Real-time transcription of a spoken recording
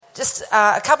just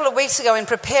a couple of weeks ago in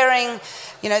preparing,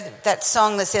 that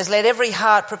song that says, "Let every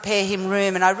heart prepare him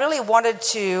room," and I really wanted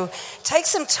to take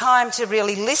some time to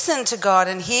really listen to God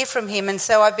and hear from him. And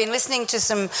so I've been listening to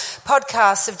some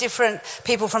podcasts of different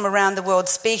people from around the world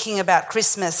speaking about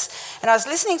Christmas. And I was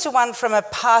listening to one from a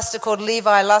pastor called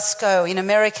Levi Lusko in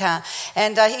America,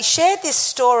 and he shared this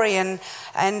story, and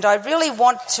I really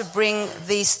want to bring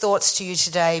these thoughts to you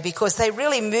today because they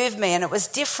really moved me, and it was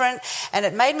different, and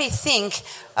it made me think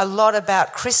a lot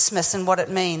about Christmas and what it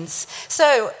means.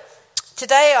 So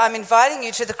today I'm inviting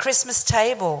you to the Christmas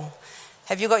table.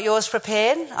 Have you got yours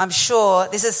prepared? I'm sure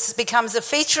this becomes a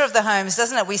feature of the homes,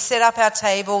 doesn't it? We set up our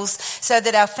tables so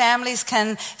that our families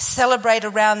can celebrate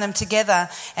around them together.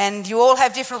 And you all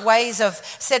have different ways of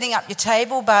setting up your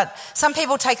table, but some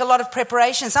people take a lot of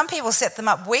preparation. Some people set them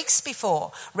up weeks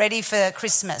before, ready for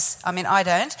Christmas. I mean, I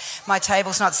don't. My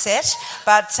table's not set,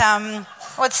 but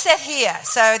it's set here.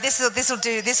 So this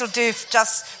will do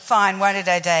just fine, won't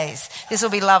it, Days? This will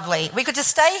be lovely. We could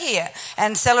just stay here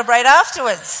and celebrate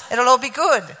afterwards. It'll all be good.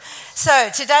 So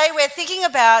today we're thinking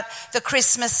about the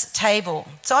Christmas table.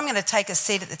 So I'm going to take a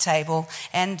seat at the table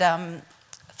and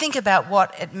think about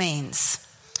what it means.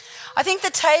 I think the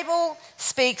table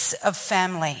speaks of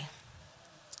family.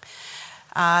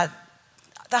 The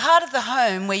heart of the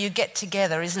home where you get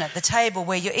together, isn't it? The table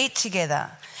where you eat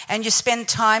together and you spend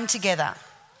time together.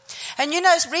 And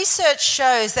research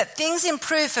shows that things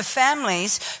improve for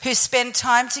families who spend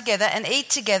time together and eat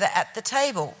together at the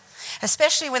table,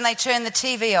 especially when they turn the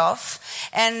TV off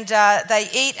and they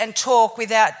eat and talk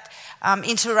without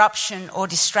interruption or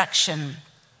distraction.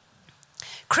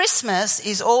 Christmas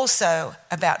is also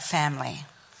about family.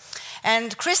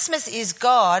 And Christmas is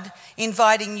God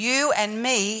inviting you and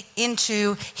me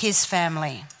into his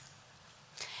family.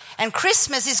 And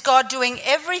Christmas is God doing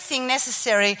everything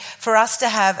necessary for us to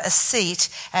have a seat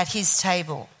at his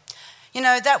table.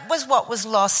 That was what was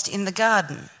lost in the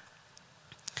garden.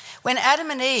 When Adam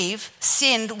and Eve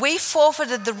sinned, we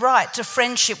forfeited the right to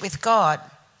friendship with God.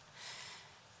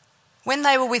 When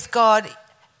they were with God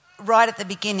right at the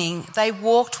beginning, they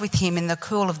walked with him in the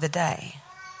cool of the day.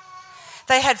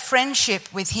 They had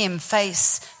friendship with him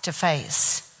face to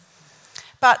face.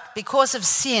 But because of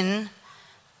sin,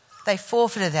 they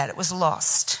forfeited that. It was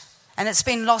lost. And it's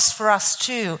been lost for us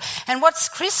too. And what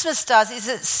Christmas does is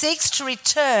it seeks to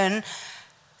return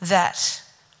that.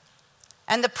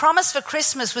 And the promise for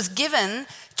Christmas was given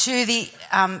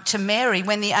to Mary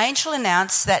when the angel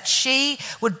announced that she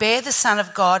would bear the Son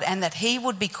of God and that he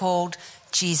would be called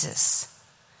Jesus.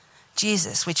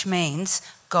 Jesus, which means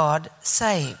God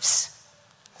saves.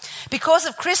 Because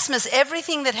of Christmas,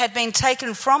 everything that had been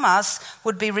taken from us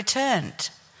would be returned.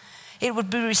 It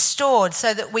would be restored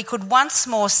so that we could once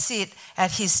more sit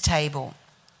at his table.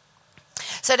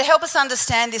 So to help us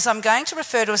understand this, I'm going to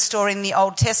refer to a story in the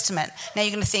Old Testament. Now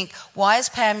you're going to think, why is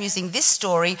Pam using this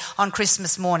story on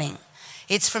Christmas morning?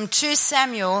 It's from 2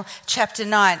 Samuel chapter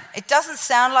 9. It doesn't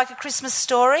sound like a Christmas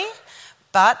story,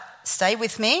 but stay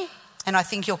with me and I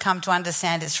think you'll come to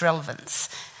understand its relevance.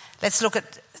 Let's look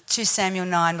at 2 Samuel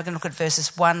 9. We're going to look at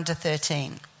verses 1 to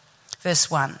 13.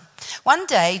 Verse 1. One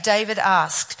day David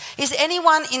asked, "Is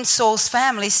anyone in Saul's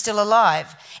family still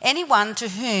alive? Anyone to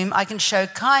whom I can show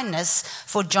kindness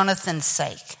for Jonathan's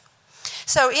sake?"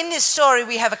 So in this story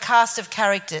we have a cast of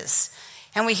characters.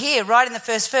 And we hear right in the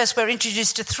first verse we're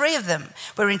introduced to 3 of them.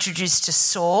 We're introduced to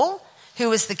Saul, who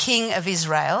was the king of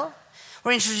Israel.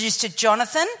 We're introduced to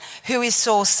Jonathan, who is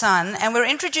Saul's son. And we're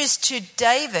introduced to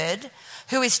David,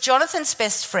 who is Jonathan's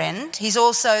best friend. He's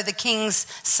also the king's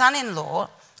son-in-law.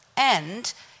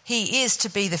 And he is to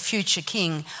be the future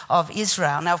king of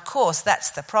Israel. Now, of course, that's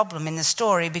the problem in the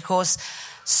story because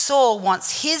Saul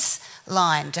wants his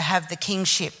line to have the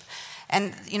kingship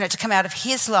and, to come out of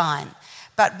his line.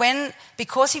 But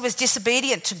because he was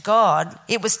disobedient to God,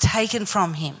 it was taken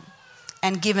from him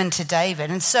and given to David.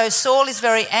 And so Saul is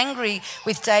very angry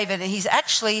with David and he's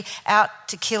actually out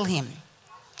to kill him.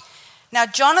 Now,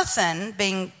 Jonathan,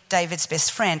 being David's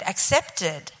best friend,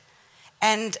 accepted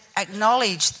and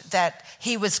acknowledged that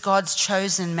he was God's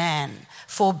chosen man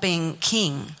for being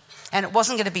king. And it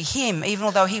wasn't going to be him, even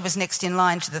although he was next in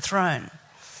line to the throne.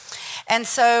 And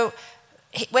so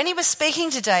when he was speaking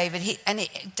to David,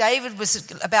 David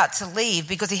was about to leave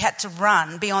because he had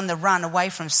to be on the run away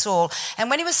from Saul. And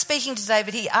when he was speaking to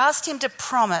David, he asked him to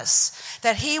promise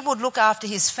that he would look after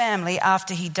his family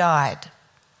after he died.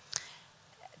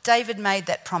 David made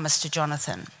that promise to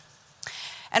Jonathan.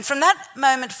 And from that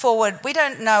moment forward, we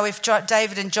don't know if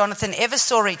David and Jonathan ever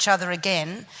saw each other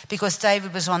again because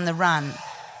David was on the run.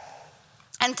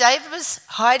 And David was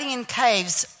hiding in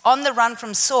caves on the run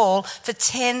from Saul for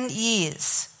 10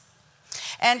 years.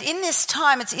 And in this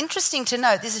time, it's interesting to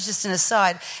note, this is just an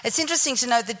aside, it's interesting to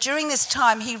note that during this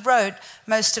time he wrote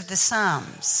most of the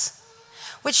Psalms,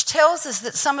 which tells us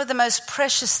that some of the most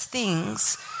precious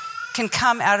things can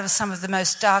come out of some of the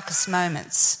most darkest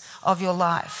moments of your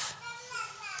life.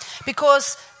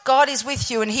 Because God is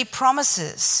with you and he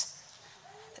promises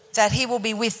that he will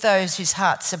be with those whose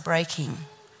hearts are breaking.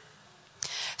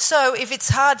 So if it's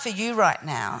hard for you right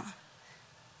now,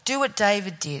 do what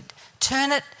David did.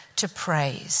 Turn it to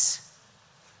praise,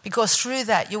 because through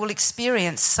that you will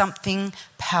experience something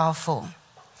powerful.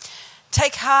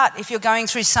 Take heart if you're going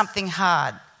through something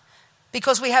hard,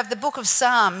 because we have the book of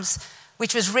Psalms,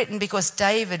 which was written because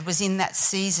David was in that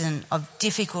season of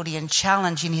difficulty and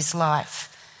challenge in his life,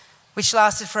 which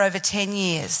lasted for over 10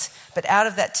 years. But out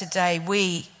of that today,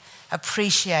 we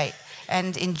appreciate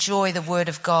and enjoy the word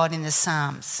of God in the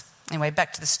Psalms. Anyway,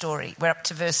 back to the story. We're up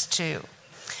to verse 2.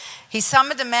 He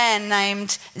summoned a man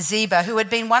named Ziba, who had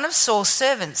been one of Saul's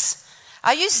servants.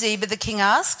 "Are you Ziba?" the king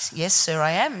asked. "Yes, sir,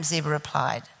 I am," Ziba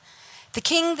replied. The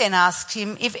king then asked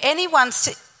him, is anyone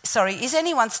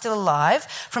still alive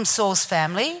from Saul's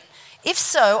family? If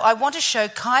so, I want to show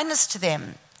kindness to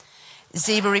them.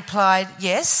 Ziba replied,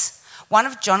 "Yes, one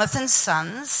of Jonathan's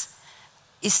sons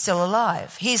is still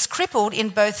alive. He is crippled in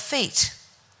both feet."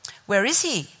 "Where is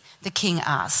he?" the king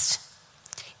asked.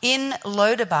 "In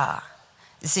Lodabar,"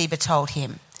 Ziba told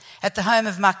him, "at the home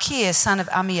of Machir, son of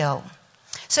Ammiel."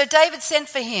 So David sent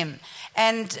for him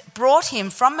and brought him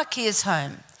from Machir's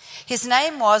home. His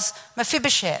name was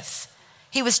Mephibosheth.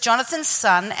 He was Jonathan's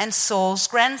son and Saul's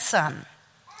grandson.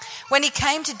 When he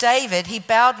came to David, he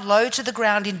bowed low to the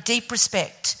ground in deep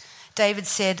respect. David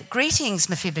said, "Greetings,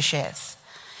 Mephibosheth."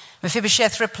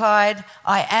 Mephibosheth replied,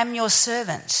 "I am your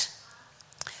servant."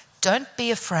 "Don't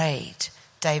be afraid,"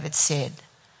 David said.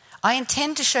 "I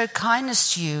intend to show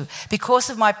kindness to you because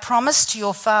of my promise to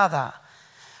your father.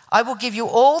 I will give you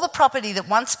all the property that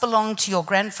once belonged to your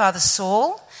grandfather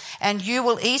Saul, and you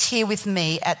will eat here with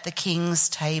me at the king's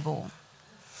table."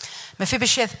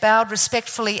 Mephibosheth bowed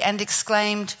respectfully and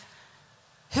exclaimed,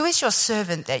 "Who is your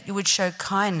servant that you would show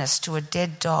kindness to a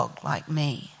dead dog like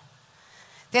me?"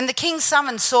 Then the king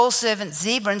summoned Saul's servant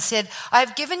Ziba and said, "I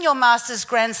have given your master's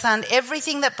grandson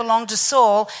everything that belonged to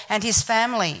Saul and his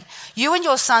family. You and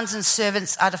your sons and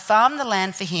servants are to farm the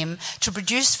land for him to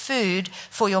produce food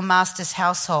for your master's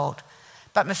household.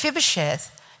 But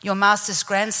Mephibosheth, your master's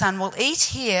grandson, will eat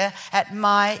here at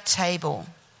my table."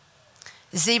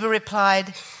 Ziba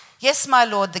replied, "Yes, my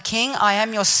lord the king, I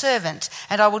am your servant,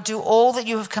 and I will do all that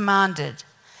you have commanded."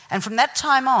 And from that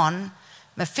time on,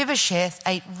 Mephibosheth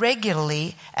ate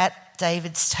regularly at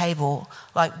David's table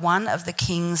like one of the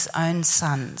king's own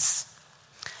sons.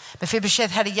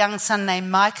 Mephibosheth had a young son named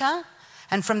Micah,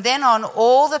 and from then on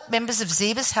all the members of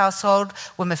Ziba's household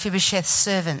were Mephibosheth's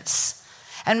servants.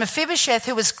 And Mephibosheth,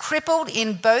 who was crippled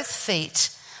in both feet,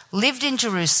 lived in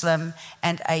Jerusalem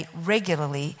and ate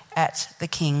regularly at the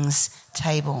king's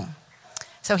table.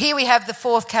 So here we have the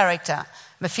fourth character,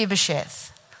 Mephibosheth.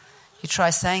 You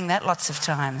try saying that lots of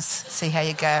times. See how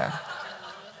you go.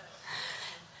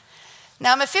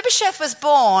 Now, Mephibosheth was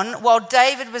born while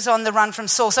David was on the run from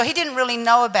Saul, so he didn't really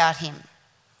know about him.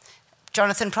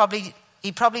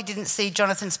 He probably didn't see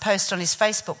Jonathan's post on his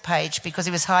Facebook page because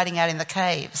he was hiding out in the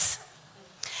caves.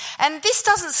 And this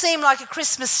doesn't seem like a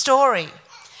Christmas story,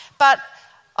 but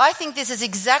I think this is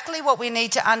exactly what we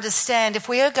need to understand if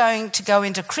we are going to go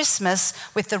into Christmas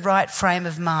with the right frame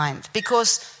of mind,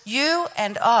 because you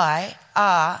and I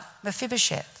are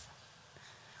Mephibosheth.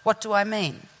 What do I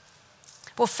mean?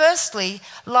 Well, firstly,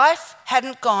 life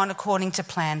hadn't gone according to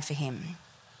plan for him.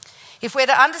 If we're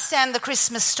to understand the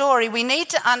Christmas story, we need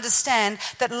to understand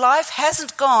that life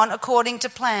hasn't gone according to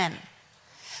plan.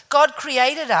 God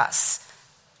created us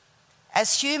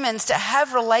as humans to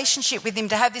have relationship with him,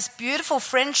 to have this beautiful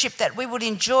friendship that we would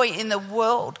enjoy in the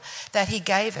world that he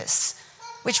gave us,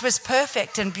 which was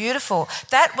perfect and beautiful.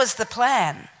 That was the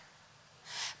plan.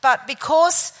 But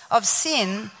because of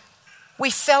sin,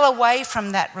 we fell away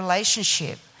from that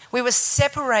relationship. We were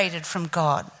separated from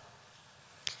God.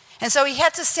 And so he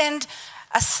had to send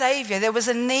a saviour. There was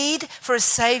a need for a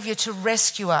saviour to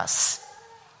rescue us.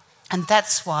 And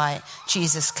that's why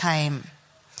Jesus came.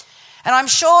 And I'm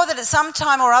sure that at some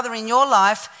time or other in your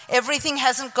life, everything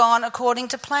hasn't gone according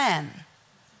to plan.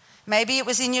 Maybe it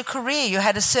was in your career. You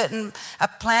had a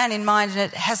plan in mind and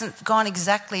it hasn't gone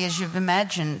exactly as you've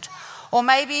imagined. Or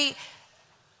maybe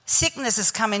sickness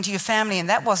has come into your family and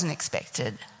that wasn't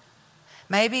expected.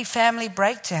 Maybe family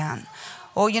breakdown.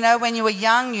 Or, when you were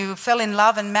young, you fell in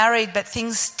love and married, but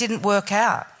things didn't work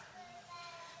out.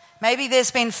 Maybe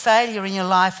there's been failure in your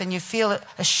life and you feel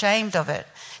ashamed of it.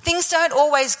 Things don't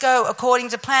always go according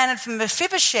to plan, and for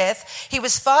Mephibosheth, he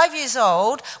was 5 years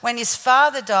old when his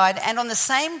father died, and on the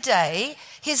same day,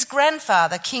 his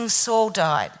grandfather, King Saul,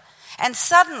 died. And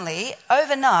suddenly,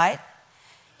 overnight,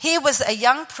 here was a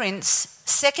young prince,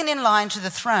 second in line to the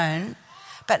throne,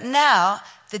 but now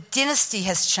the dynasty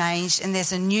has changed and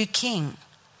there's a new king.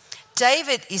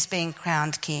 David is being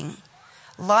crowned king.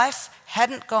 Life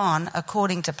hadn't gone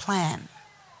according to plan.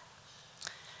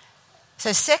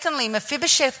 So secondly,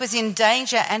 Mephibosheth was in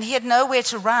danger and he had nowhere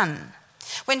to run.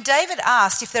 When David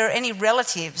asked if there are any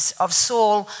relatives of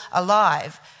Saul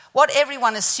alive, what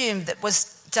everyone assumed that was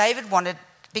David wanted,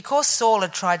 because Saul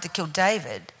had tried to kill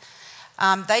David,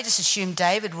 they just assumed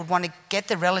David would want to get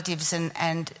the relatives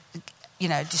and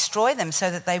destroy them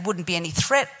so that they wouldn't be any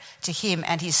threat to him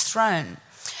and his throne.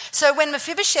 So when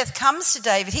Mephibosheth comes to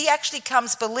David, he actually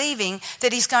comes believing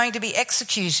that he's going to be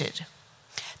executed.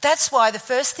 That's why the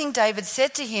first thing David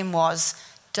said to him was,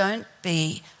 "Don't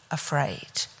be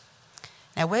afraid."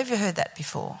 Now, where have you heard that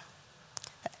before?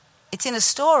 It's in a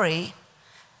story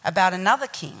about another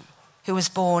king who was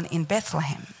born in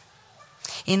Bethlehem.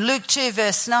 In Luke 2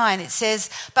 verse 9 it says,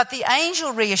 "But the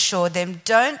angel reassured them,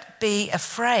 'Don't be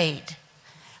afraid,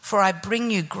 for I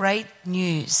bring you great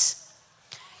news.'"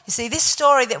 You see, this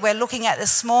story that we're looking at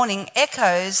this morning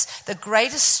echoes the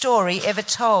greatest story ever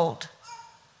told.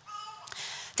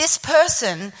 This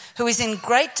person who is in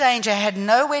great danger, had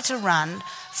nowhere to run,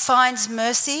 finds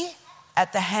mercy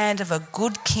at the hand of a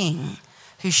good king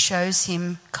who shows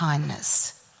him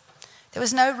kindness. There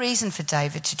was no reason for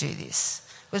David to do this.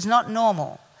 It was not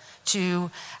normal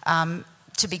to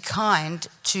be kind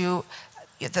to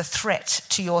the threat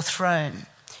to your throne.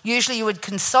 Usually you would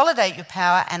consolidate your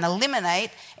power and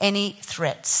eliminate any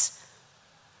threats.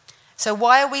 So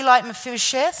why are we like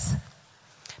Mephibosheth?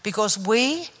 Because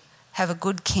we have a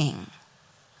good king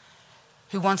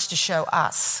who wants to show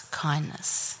us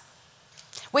kindness.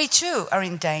 We too are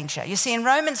in danger. You see, in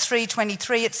Romans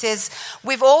 3:23 it says,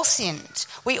 "We've all sinned.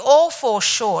 We all fall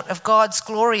short of God's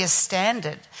glorious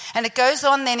standard." And it goes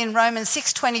on then in Romans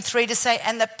 6:23 to say,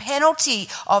 "And the penalty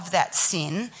of that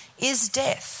sin is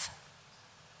death."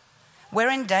 We're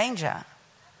in danger.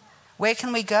 Where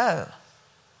can we go?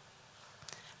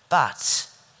 But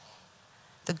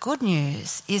the good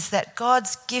news is that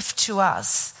God's gift to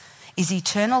us is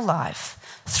eternal life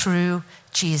through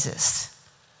Jesus.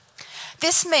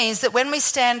 This means that when we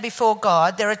stand before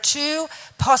God, there are two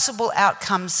possible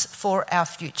outcomes for our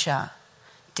future: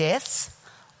 death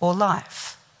or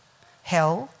life,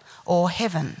 hell or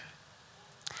heaven.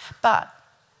 But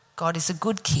God is a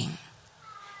good king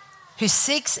who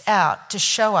seeks out to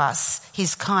show us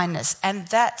his kindness, and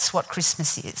that's what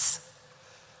Christmas is.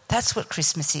 That's what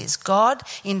Christmas is. God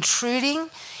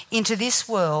intruding into this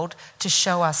world to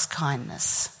show us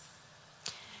kindness.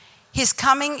 His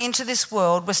coming into this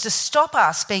world was to stop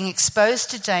us being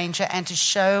exposed to danger and to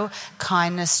show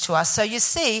kindness to us. So you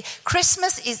see,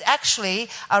 Christmas is actually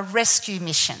a rescue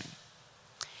mission.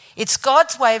 It's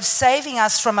God's way of saving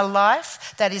us from a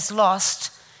life that is lost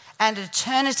and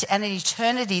an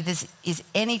eternity that is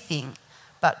anything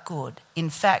but good. In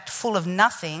fact, full of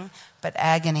nothing but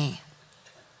agony.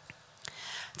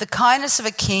 The kindness of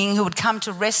a king who would come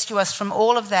to rescue us from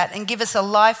all of that and give us a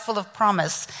life full of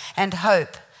promise and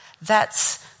hope.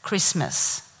 That's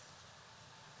Christmas.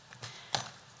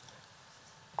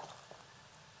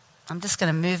 I'm just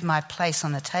going to move my place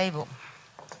on the table.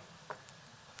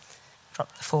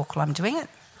 Drop the fork while I'm doing it.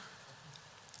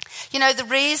 You know, the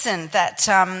reason that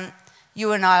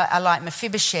you and I are like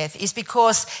Mephibosheth is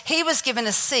because he was given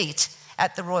a seat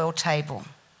at the royal table.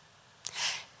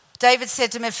 David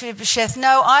said to Mephibosheth,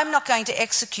 "No, I'm not going to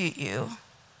execute you.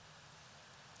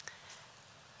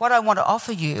 What I want to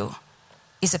offer you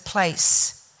is a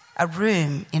place, a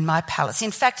room in my palace.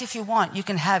 In fact, if you want, you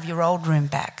can have your old room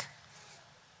back.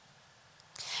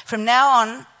 From now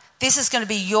on, this is going to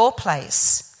be your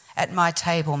place at my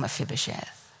table,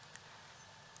 Mephibosheth.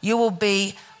 You will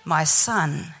be my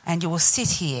son and you will sit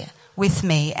here with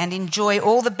me and enjoy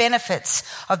all the benefits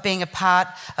of being a part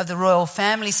of the royal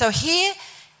family." So here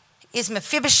is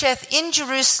Mephibosheth in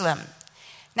Jerusalem.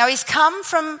 Now he's come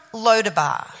from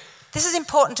Lodabar. This is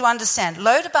important to understand.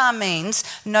 Lodabar means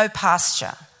no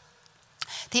pasture.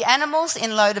 The animals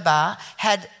in Lodabar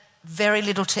had very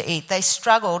little to eat. They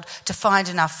struggled to find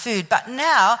enough food. But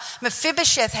now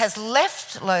Mephibosheth has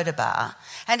left Lodabar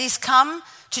and he's come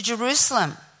to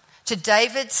Jerusalem, to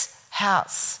David's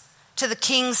house, to the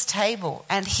king's table.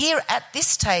 And here at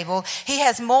this table, he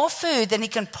has more food than he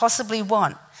can possibly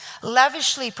want,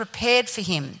 lavishly prepared for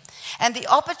him, and the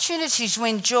opportunity to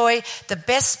enjoy the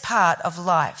best part of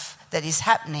life that is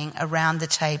happening around the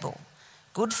table.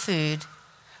 Good food,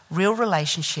 real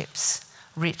relationships,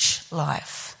 rich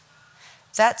life.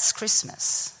 That's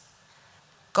Christmas.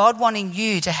 God wanting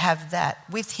you to have that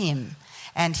with him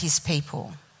and his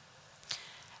people.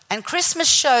 And Christmas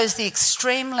shows the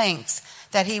extreme length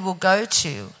that he will go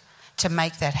to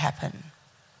make that happen.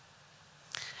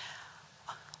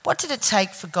 What did it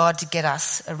take for God to get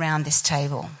us around this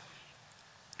table?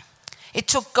 It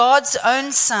took God's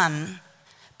own Son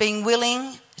being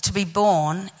willing to be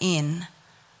born in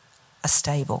a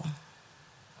stable.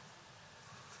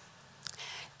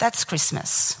 That's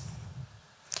Christmas.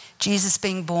 Jesus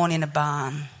being born in a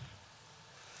barn.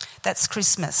 That's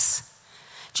Christmas.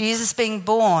 Jesus being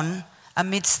born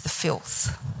amidst the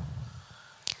filth.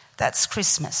 That's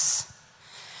Christmas.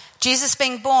 Jesus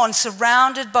being born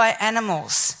surrounded by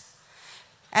animals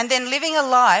and then living a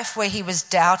life where he was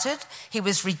doubted, he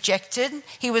was rejected,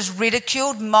 he was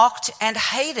ridiculed, mocked and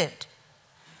hated.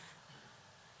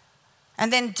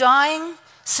 And then dying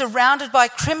surrounded by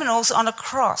criminals on a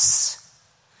cross,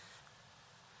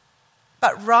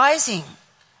 but rising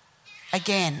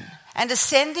again and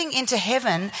ascending into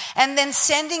heaven and then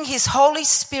sending his Holy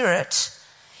Spirit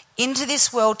into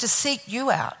this world to seek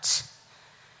you out,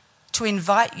 to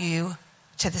invite you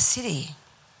to the city,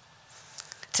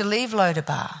 to leave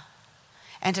Lodabar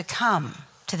and to come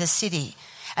to the city.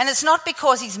 And it's not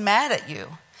because he's mad at you.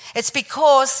 It's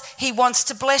because he wants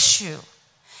to bless you.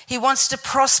 He wants to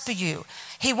prosper you.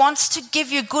 He wants to give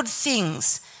you good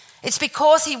things. It's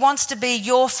because he wants to be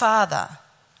your father.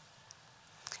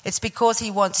 It's because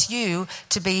he wants you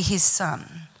to be his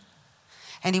son.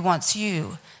 And he wants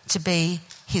you to be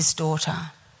his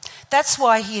daughter. That's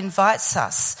why he invites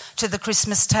us to the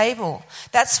Christmas table.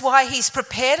 That's why he's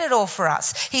prepared it all for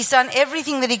us. He's done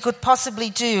everything that he could possibly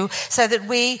do so that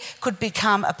we could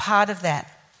become a part of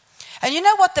that. And you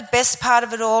know what the best part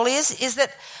of it all is? Is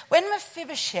that when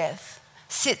Mephibosheth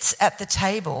sits at the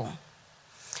table,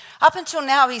 up until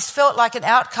now he's felt like an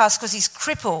outcast because he's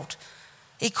crippled.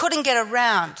 He couldn't get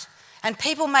around and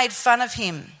people made fun of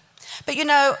him. But you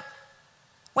know,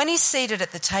 when he's seated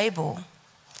at the table,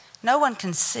 no one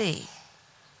can see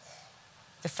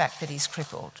the fact that he's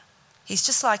crippled. He's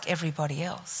just like everybody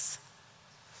else.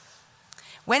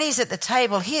 When he's at the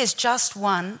table, he is just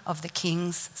one of the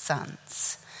king's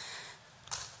sons.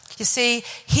 You see,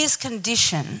 his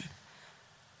condition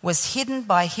was hidden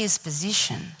by his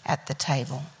position at the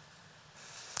table.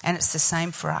 And it's the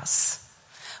same for us.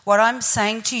 What I'm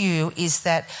saying to you is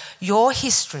that your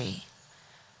history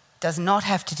does not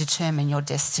have to determine your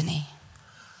destiny.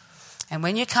 And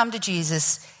when you come to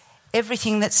Jesus,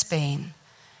 everything that's been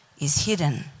is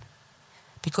hidden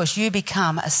because you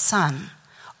become a son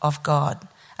of God,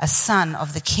 a son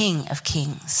of the King of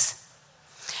Kings.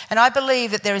 And I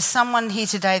believe that there is someone here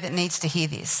today that needs to hear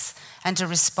this and to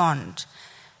respond.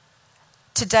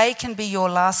 Today can be your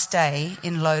last day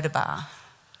in Lodabar.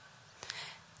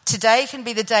 Today can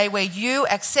be the day where you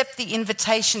accept the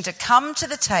invitation to come to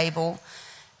the table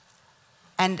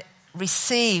and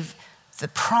receive the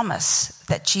promise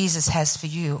that Jesus has for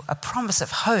you, a promise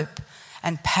of hope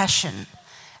and passion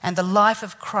and the life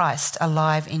of Christ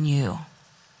alive in you.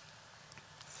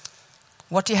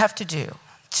 What do you have to do?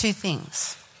 2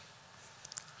 things.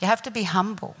 You have to be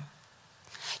humble.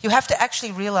 You have to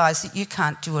actually realise that you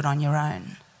can't do it on your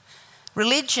own.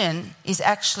 Religion is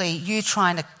actually you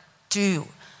trying to do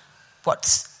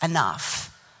what's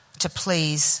enough to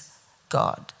please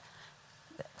God.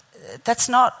 That's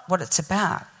not what it's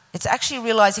about. It's actually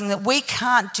realising that we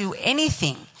can't do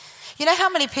anything. You know how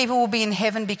many people will be in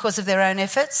heaven because of their own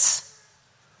efforts?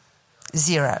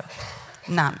 0.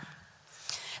 None.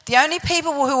 The only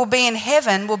people who will be in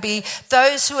heaven will be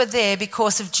those who are there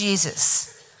because of Jesus.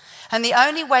 And the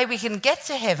only way we can get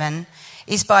to heaven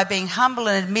is by being humble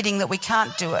and admitting that we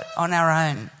can't do it on our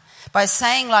own. By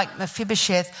saying like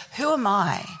Mephibosheth, who am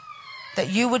I that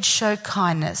you would show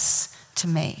kindness to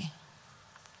me?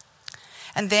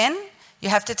 And then you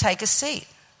have to take a seat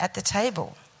at the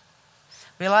table,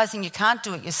 realising you can't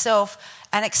do it yourself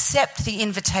and accept the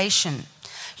invitation.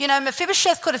 You know,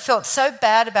 Mephibosheth could have felt so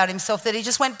bad about himself that he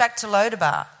just went back to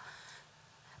Lodabar.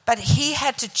 But he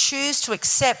had to choose to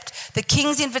accept the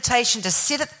king's invitation to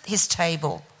sit at his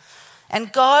table.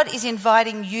 And God is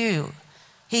inviting you.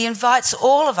 He invites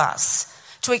all of us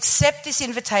to accept this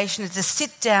invitation and to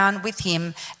sit down with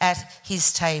him at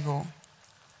his table.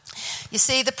 You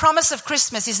see, the promise of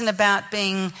Christmas isn't about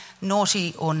being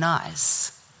naughty or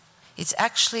nice. It's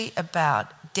actually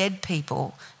about dead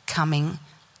people coming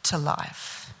to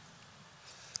life.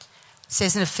 It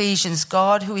says in Ephesians,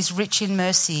 God, who is rich in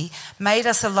mercy, made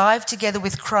us alive together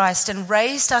with Christ and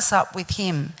raised us up with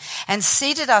him and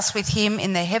seated us with him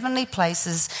in the heavenly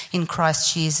places in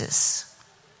Christ Jesus.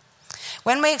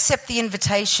 When we accept the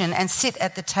invitation and sit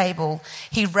at the table,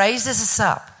 he raises us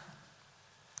up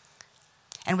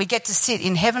and we get to sit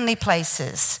in heavenly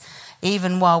places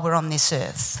even while we're on this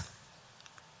earth.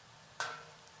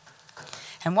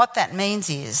 And what that means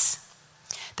is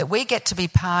that we get to be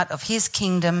part of his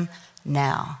kingdom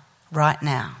now, right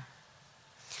now.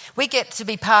 We get to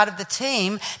be part of the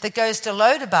team that goes to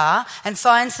Lodabar and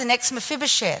finds the next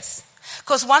Mephibosheth.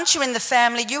 Because once you're in the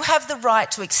family, you have the right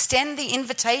to extend the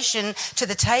invitation to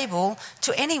the table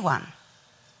to anyone.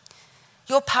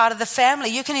 You're part of the family.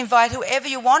 You can invite whoever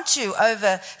you want to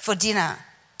over for dinner.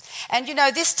 And you know,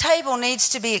 this table needs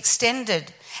to be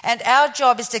extended. And our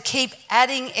job is to keep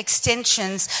adding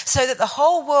extensions so that the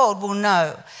whole world will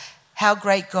know how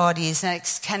great God is and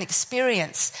can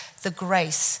experience the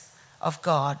grace of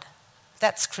God.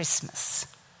 That's Christmas.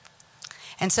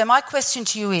 And so my question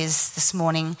to you is this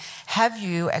morning, have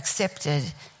you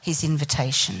accepted his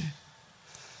invitation?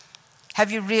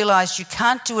 Have you realised you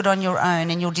can't do it on your own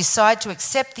and you'll decide to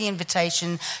accept the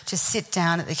invitation to sit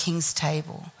down at the King's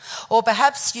table? Or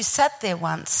perhaps you sat there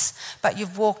once but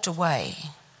you've walked away.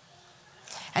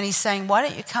 And he's saying, why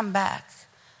don't you come back?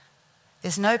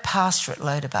 There's no pasture at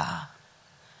Lodabar.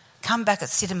 Come back and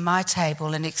sit at my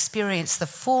table and experience the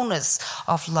fullness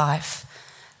of life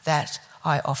that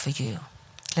I offer you.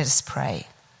 Let us pray.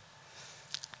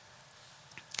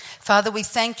 Father, we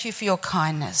thank you for your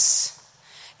kindness,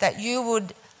 that you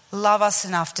would love us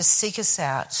enough to seek us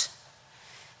out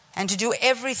and to do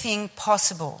everything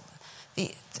possible,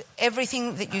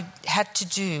 everything that you had to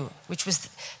do, which was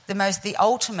the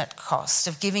ultimate cost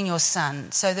of giving your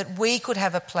son, so that we could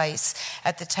have a place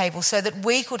at the table, so that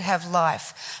we could have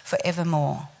life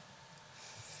forevermore.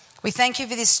 We thank you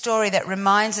for this story that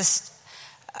reminds us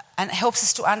and helps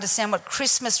us to understand what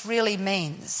Christmas really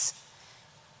means.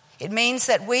 It means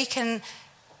that we can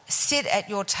sit at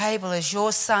your table as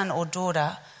your son or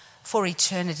daughter for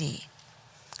eternity.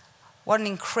 What an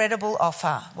incredible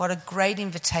offer. What a great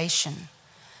invitation.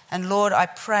 And Lord, I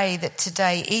pray that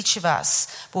today each of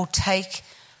us will take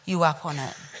you up on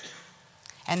it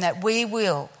and that we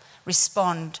will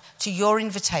respond to your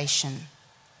invitation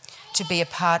to be a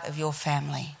part of your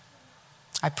family.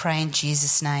 I pray in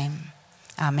Jesus' name.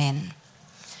 Amen.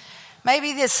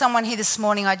 Maybe there's someone here this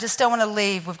morning, I just don't want to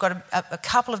leave. We've got a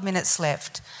couple of minutes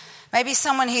left. Maybe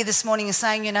someone here this morning is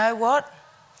saying, you know what?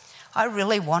 I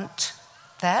really want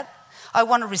that. I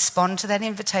want to respond to that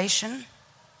invitation.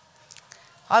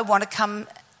 I want to come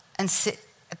and sit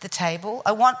at the table.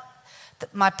 I want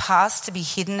my past to be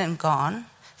hidden and gone,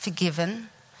 forgiven.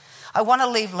 I want to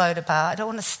leave Lodabar. I don't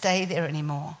want to stay there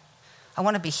anymore. I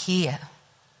want to be here.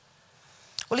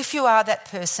 Well, if you are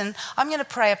that person, I'm going to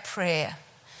pray a prayer.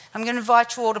 I'm going to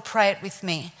invite you all to pray it with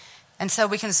me. And so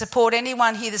we can support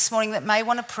anyone here this morning that may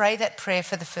want to pray that prayer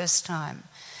for the first time.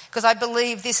 Because I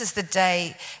believe this is the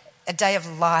day, a day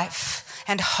of life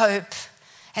and hope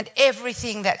and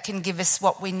everything that can give us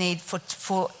what we need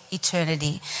for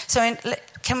eternity. So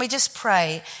can we just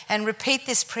pray and repeat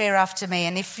this prayer after me?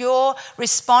 And if you're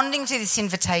responding to this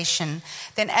invitation,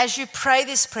 then as you pray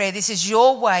this prayer, this is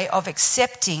your way of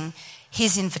accepting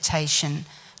his invitation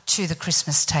to the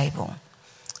Christmas table.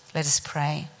 Let us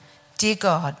pray. Dear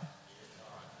God,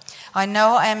 I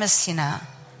know I am a sinner.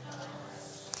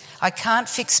 I can't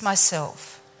fix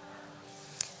myself,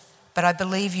 but I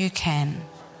believe you can.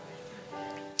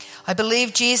 I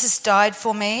believe Jesus died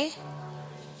for me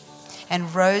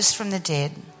and rose from the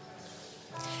dead.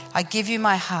 I give you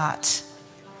my heart.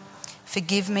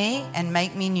 Forgive me and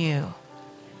make me new.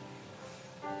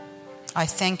 I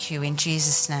thank you in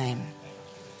Jesus' name.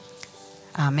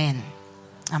 Amen.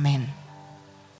 Amen.